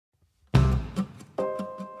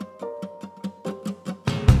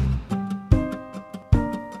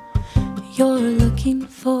You're looking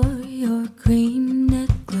for your green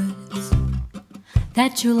necklace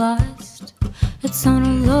that you lost. It's on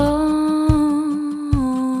a long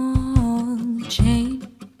chain.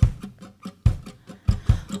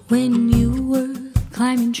 When you were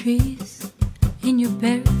climbing trees in your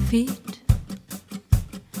bare feet,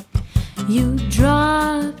 you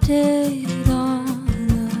dropped it on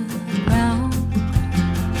the ground.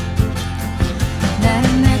 That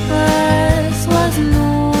necklace was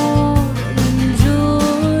more than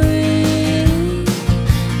jewelry.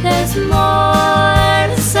 There's more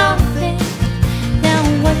to something than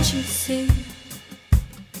what you see.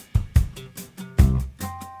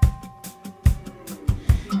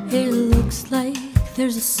 It looks like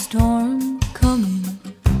there's a storm coming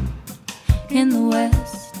in the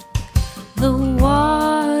west. The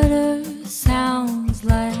water sounds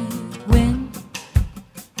like wind.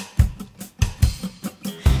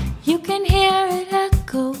 You can hear it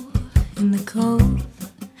echo in the cove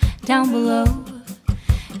down below.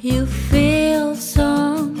 You feel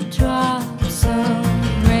some drops of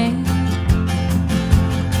rain.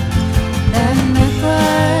 That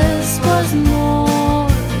necklace was more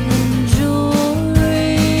than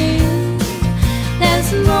jewelry.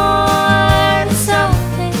 There's more to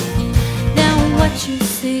something than what you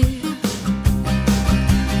see.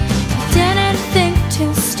 You didn't think to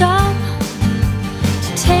stop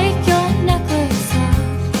to take your necklace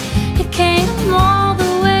off. It came all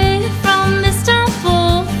the way from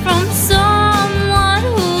Istanbul, from someone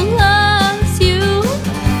who loves you,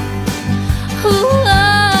 who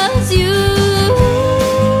loves you,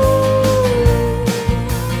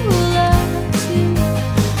 who loves you.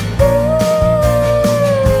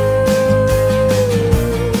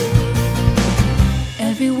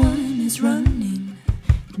 Everyone is running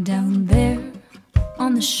down there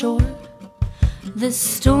on the shore. The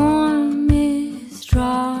storm is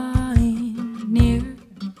drawing near.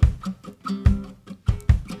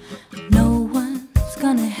 No one's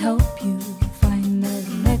gonna help you find that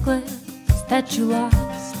necklace that you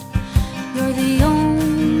lost. You're the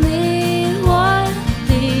only